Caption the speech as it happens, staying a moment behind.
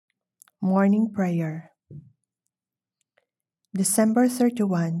Morning Prayer, December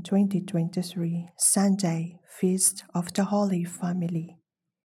 31, 2023, Sunday, Feast of the Holy Family.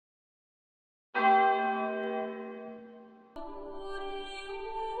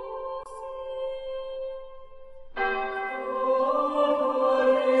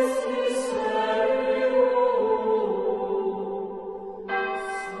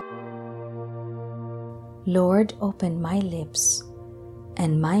 Lord, open my lips,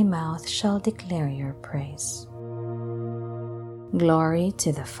 and my mouth shall declare your praise. Glory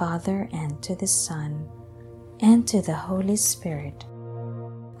to the Father, and to the Son, and to the Holy Spirit,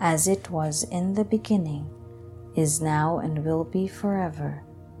 as it was in the beginning, is now, and will be forever.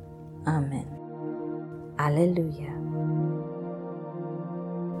 Amen. Alleluia.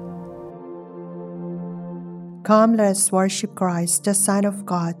 Come, let us worship Christ, the Son of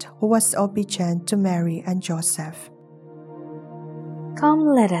God, who was obedient to Mary and Joseph. Come,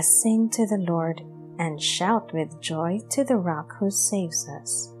 let us sing to the Lord, and shout with joy to the Rock who saves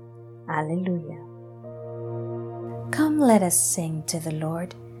us. Alleluia. Come, let us sing to the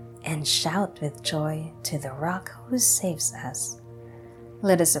Lord, and shout with joy to the Rock who saves us.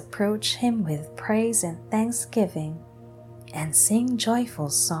 Let us approach him with praise and thanksgiving, and sing joyful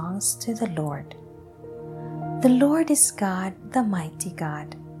songs to the Lord. The Lord is God, the mighty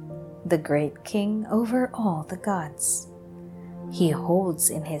God, the great King over all the gods. He holds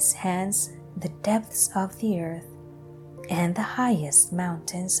in his hands the depths of the earth and the highest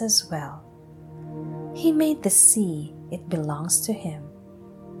mountains as well. He made the sea, it belongs to him,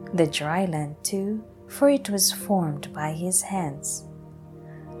 the dry land too, for it was formed by his hands.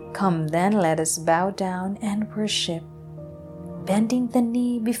 Come then, let us bow down and worship, bending the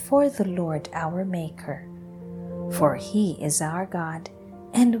knee before the Lord our Maker. For he is our God,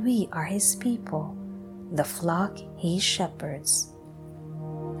 and we are his people, the flock he shepherds.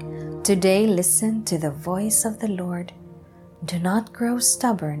 Today listen to the voice of the Lord. Do not grow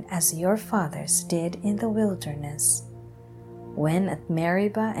stubborn as your fathers did in the wilderness. When at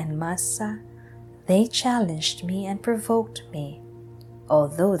Meribah and Massah they challenged me and provoked me,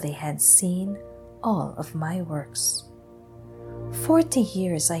 although they had seen all of my works. 40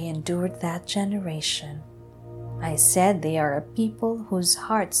 years I endured that generation. I said, they are a people whose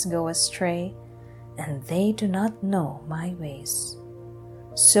hearts go astray, and they do not know my ways.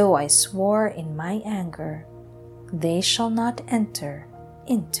 So I swore in my anger, they shall not enter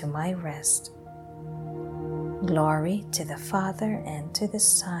into my rest. Glory to the Father, and to the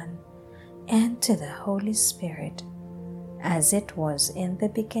Son, and to the Holy Spirit, as it was in the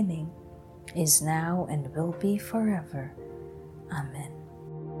beginning, is now, and will be forever. Amen.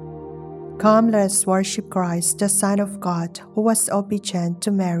 Come, let us worship Christ, the Son of God, who was obedient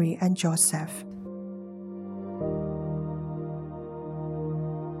to Mary and Joseph.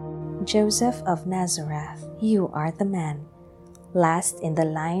 Joseph of Nazareth, you are the man, last in the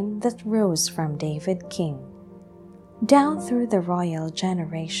line that rose from David king. Down through the royal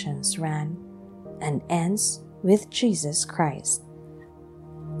generations ran, and ends with Jesus Christ.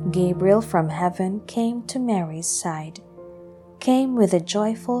 Gabriel from heaven came to Mary's side, came with a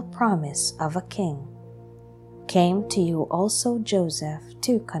joyful promise of a king. Came to you also Joseph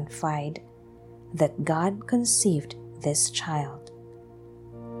to confide that God conceived this child.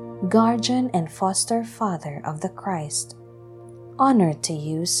 Guardian and foster father of the Christ, honor to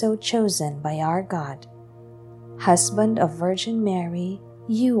you so chosen by our God. Husband of Virgin Mary,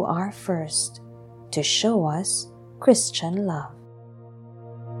 you are first to show us Christian love.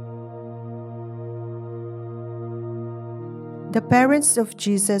 The parents of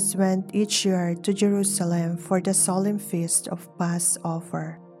Jesus went each year to Jerusalem for the solemn feast of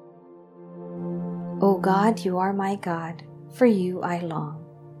Passover. O God, you are my God, for you I long.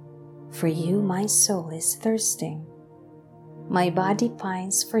 For you my soul is thirsting. My body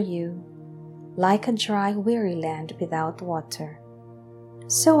pines for you, like a dry, weary land without water.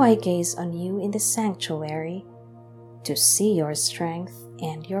 So I gaze on you in the sanctuary, to see your strength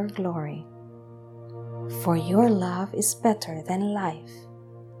and your glory. For your love is better than life.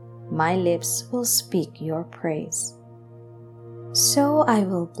 My lips will speak your praise. So I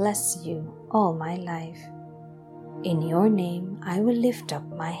will bless you all my life. In your name I will lift up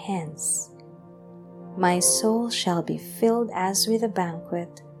my hands. My soul shall be filled as with a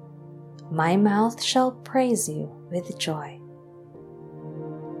banquet. My mouth shall praise you with joy.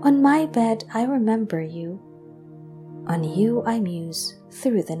 On my bed I remember you. On you I muse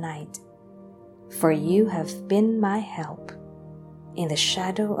through the night. For you have been my help. In the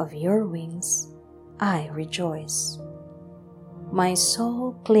shadow of your wings I rejoice. My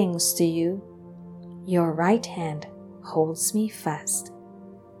soul clings to you. Your right hand holds me fast.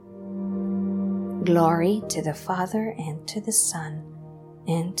 Glory to the Father, and to the Son,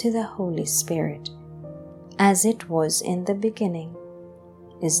 and to the Holy Spirit, as it was in the beginning,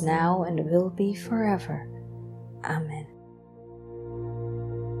 is now, and will be forever. Amen.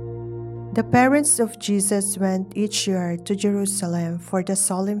 The parents of Jesus went each year to Jerusalem for the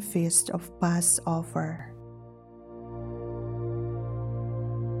solemn feast of Passover.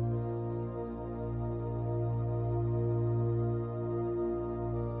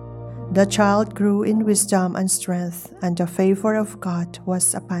 The child grew in wisdom and strength, and the favor of God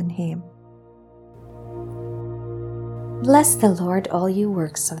was upon him. Bless the Lord, all you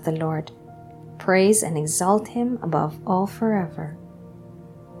works of the Lord. Praise and exalt him above all forever.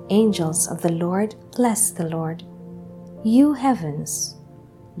 Angels of the Lord, bless the Lord. You heavens,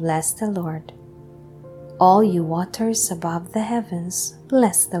 bless the Lord. All you waters above the heavens,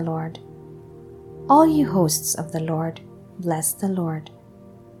 bless the Lord. All you hosts of the Lord, bless the Lord.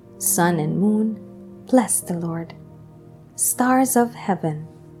 Sun and moon, bless the Lord. Stars of heaven,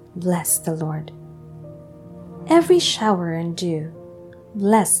 bless the Lord. Every shower and dew,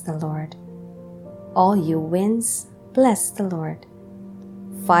 bless the Lord. All you winds, bless the Lord.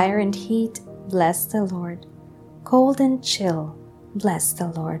 Fire and heat, bless the Lord. Cold and chill, bless the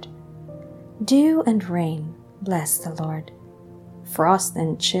Lord. Dew and rain, bless the Lord. Frost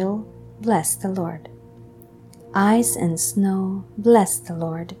and chill, bless the Lord. Ice and snow, bless the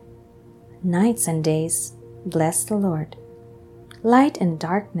Lord. Nights and days, bless the Lord. Light and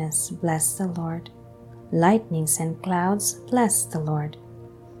darkness, bless the Lord. Lightnings and clouds, bless the Lord.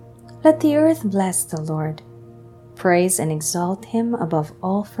 Let the earth bless the Lord. Praise and exalt him above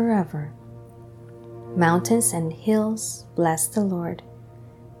all forever. Mountains and hills, bless the Lord.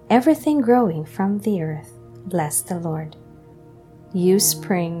 Everything growing from the earth, bless the Lord. You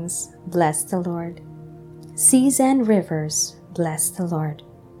springs, bless the Lord. Seas and rivers, bless the Lord.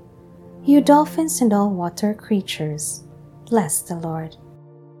 You dolphins and all water creatures, bless the Lord.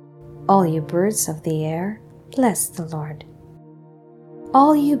 All you birds of the air, bless the Lord.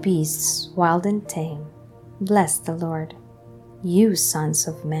 All you beasts, wild and tame, bless the Lord. You sons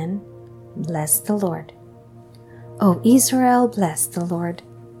of men, bless the Lord. O Israel, bless the Lord.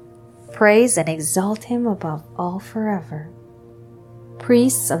 Praise and exalt him above all forever.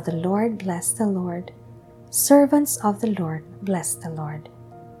 Priests of the Lord, bless the Lord. Servants of the Lord, bless the Lord.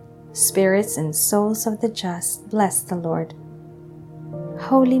 Spirits and souls of the just, bless the Lord.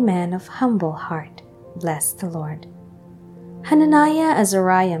 Holy men of humble heart, bless the Lord. Hananiah,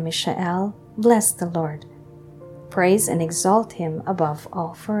 Azariah, Mishael, bless the Lord. Praise and exalt him above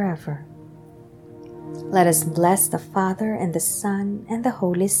all forever. Let us bless the Father and the Son and the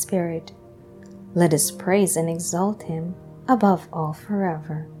Holy Spirit. Let us praise and exalt him above all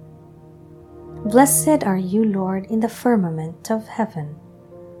forever. Blessed are you, Lord, in the firmament of heaven,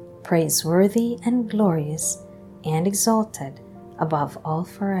 praiseworthy and glorious and exalted above all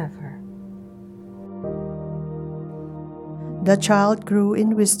forever. The child grew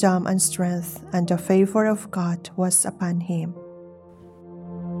in wisdom and strength, and the favor of God was upon him.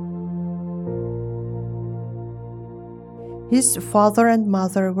 His father and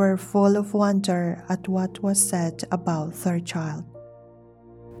mother were full of wonder at what was said about their child.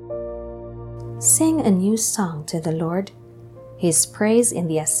 Sing a new song to the Lord, his praise in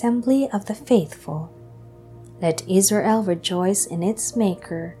the assembly of the faithful. Let Israel rejoice in its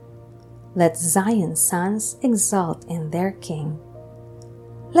Maker. Let Zion's sons exult in their King.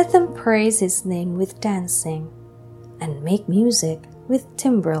 Let them praise his name with dancing, and make music with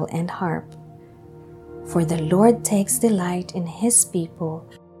timbrel and harp. For the Lord takes delight in his people.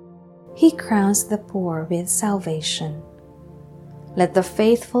 He crowns the poor with salvation. Let the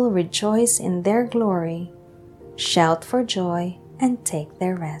faithful rejoice in their glory, shout for joy, and take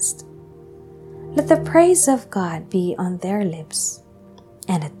their rest. Let the praise of God be on their lips,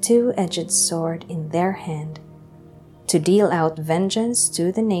 and a two-edged sword in their hand, to deal out vengeance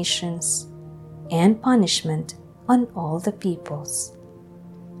to the nations, and punishment on all the peoples,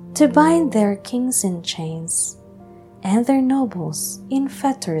 to bind their kings in chains, and their nobles in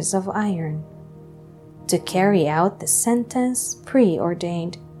fetters of iron, to carry out the sentence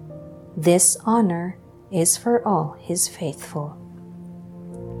preordained. This honor is for all his faithful.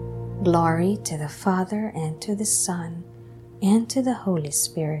 Glory to the Father, and to the Son, and to the Holy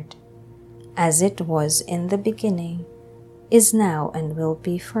Spirit, as it was in the beginning, is now, and will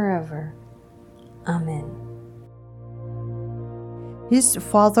be forever. Amen. His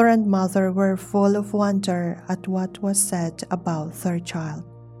father and mother were full of wonder at what was said about their child.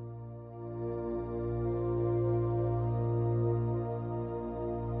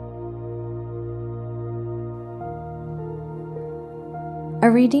 A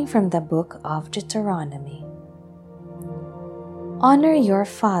reading from the book of Deuteronomy. Honor your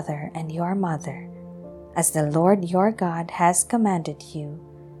father and your mother, as the Lord your God has commanded you,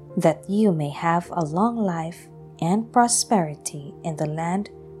 that you may have a long life and prosperity in the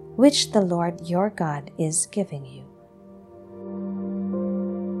land which the Lord your God is giving you.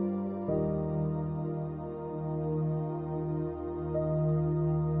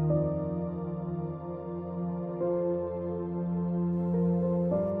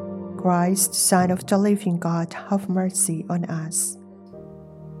 Christ, Son of the living God, have mercy on us.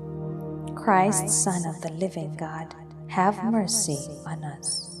 Christ, Son of the living God, have mercy on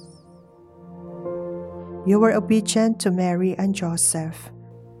us. You were obedient to Mary and Joseph.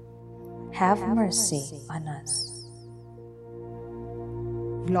 Have mercy on us.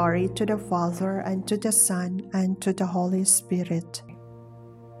 Glory to the Father, and to the Son, and to the Holy Spirit.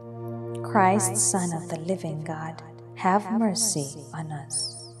 Christ, Son of the living God, have mercy on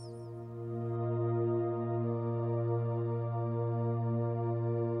us.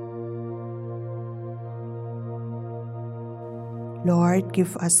 Lord,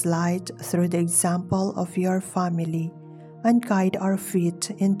 give us light through the example of your family, and guide our feet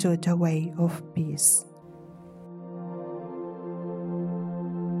into the way of peace.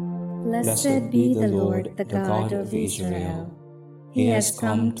 Blessed be the Lord, the God of Israel. He has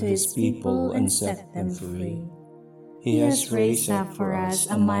come to his people and set them free. He has raised up for us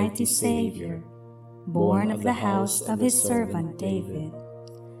a mighty Savior, born of the house of his servant David.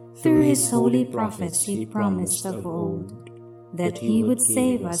 Through his holy prophets he promised of old that he would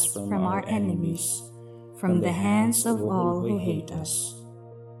save us from our enemies, from the hands of all who hate us.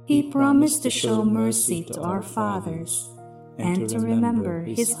 He promised to show mercy to our fathers and to remember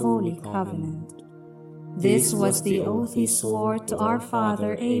his holy covenant. This was the oath he swore to our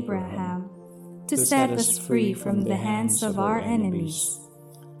father Abraham, to set us free from the hands of our enemies,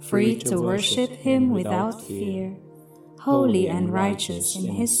 free to worship him without fear, holy and righteous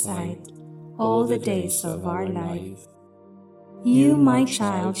in his sight all the days of our life. You, my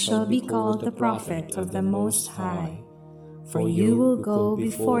child, shall be called the prophet of the Most High, for you will go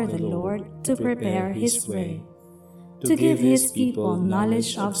before the Lord to prepare his way, to give his people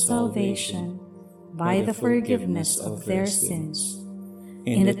knowledge of salvation by the forgiveness of their sins.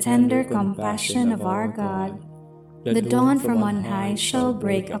 In the tender compassion of our God, the dawn from on high shall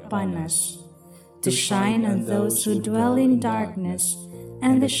break upon us, to shine on those who dwell in darkness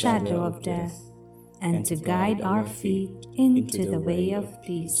and the shadow of death, and to guide our feet into the way of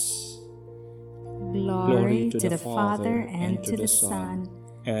peace. Glory to the Father, and to the Son,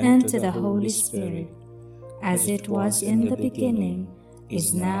 and to the Holy Spirit, as it was in the beginning,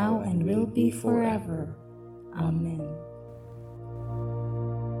 is now, and will be forever. Amen.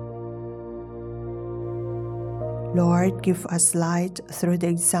 Lord, give us light through the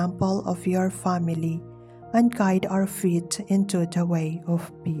example of your family, and guide our feet into the way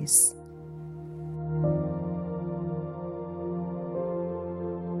of peace.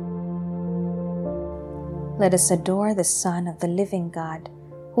 Let us adore the Son of the living God,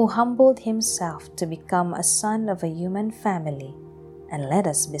 who humbled himself to become a son of a human family, and let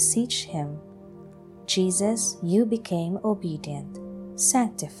us beseech him. Jesus, you became obedient.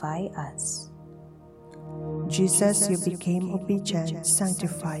 Sanctify us. Jesus, you became obedient.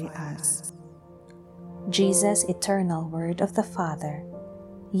 Sanctify us. Jesus, eternal Word of the Father,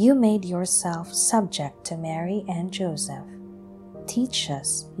 you made yourself subject to Mary and Joseph. Teach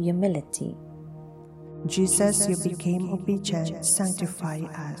us humility. Jesus, you became obedient. Sanctify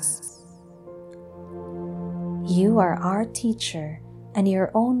us. You are our teacher, and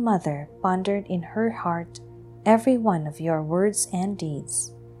your own mother pondered in her heart every one of your words and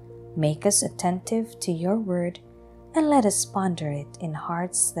deeds. Make us attentive to your word, and let us ponder it in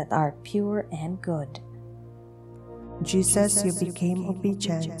hearts that are pure and good. Jesus, you became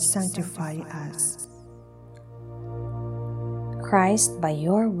obedient. Sanctify us. Christ, by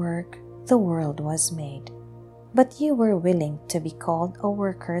your work, the world was made, but you were willing to be called a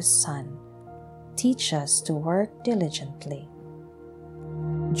worker's son. Teach us to work diligently.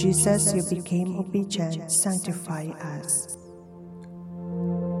 Jesus, you became obedient. Sanctify us.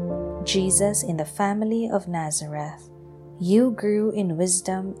 Jesus, in the family of Nazareth, you grew in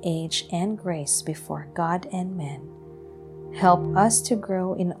wisdom, age, and grace before God and men. Help us to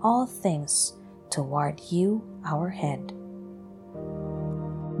grow in all things toward you, our head.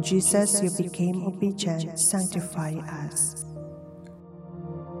 Jesus, you became obedient. Sanctify us.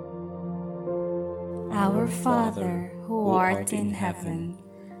 Our Father, who art in heaven,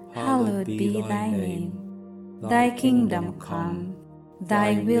 hallowed be thy name. Thy kingdom come,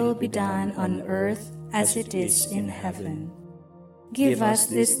 thy will be done on earth as it is in heaven. Give us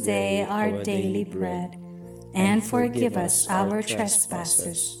this day our daily bread, and forgive us our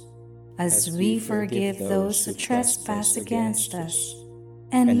trespasses, as we forgive those who trespass against us.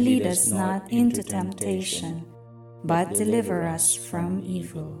 And lead us not into temptation, but deliver us from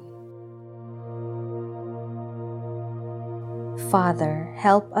evil. Father,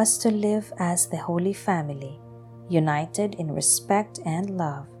 help us to live as the Holy Family, united in respect and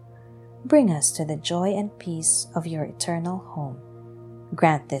love. Bring us to the joy and peace of your eternal home.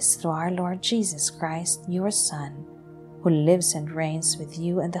 Grant this through our Lord Jesus Christ, your Son, who lives and reigns with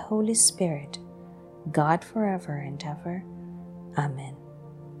you and the Holy Spirit, God forever and ever. Amen.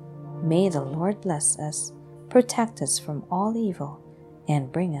 May the Lord bless us, protect us from all evil,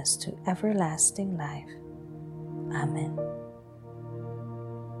 and bring us to everlasting life. Amen.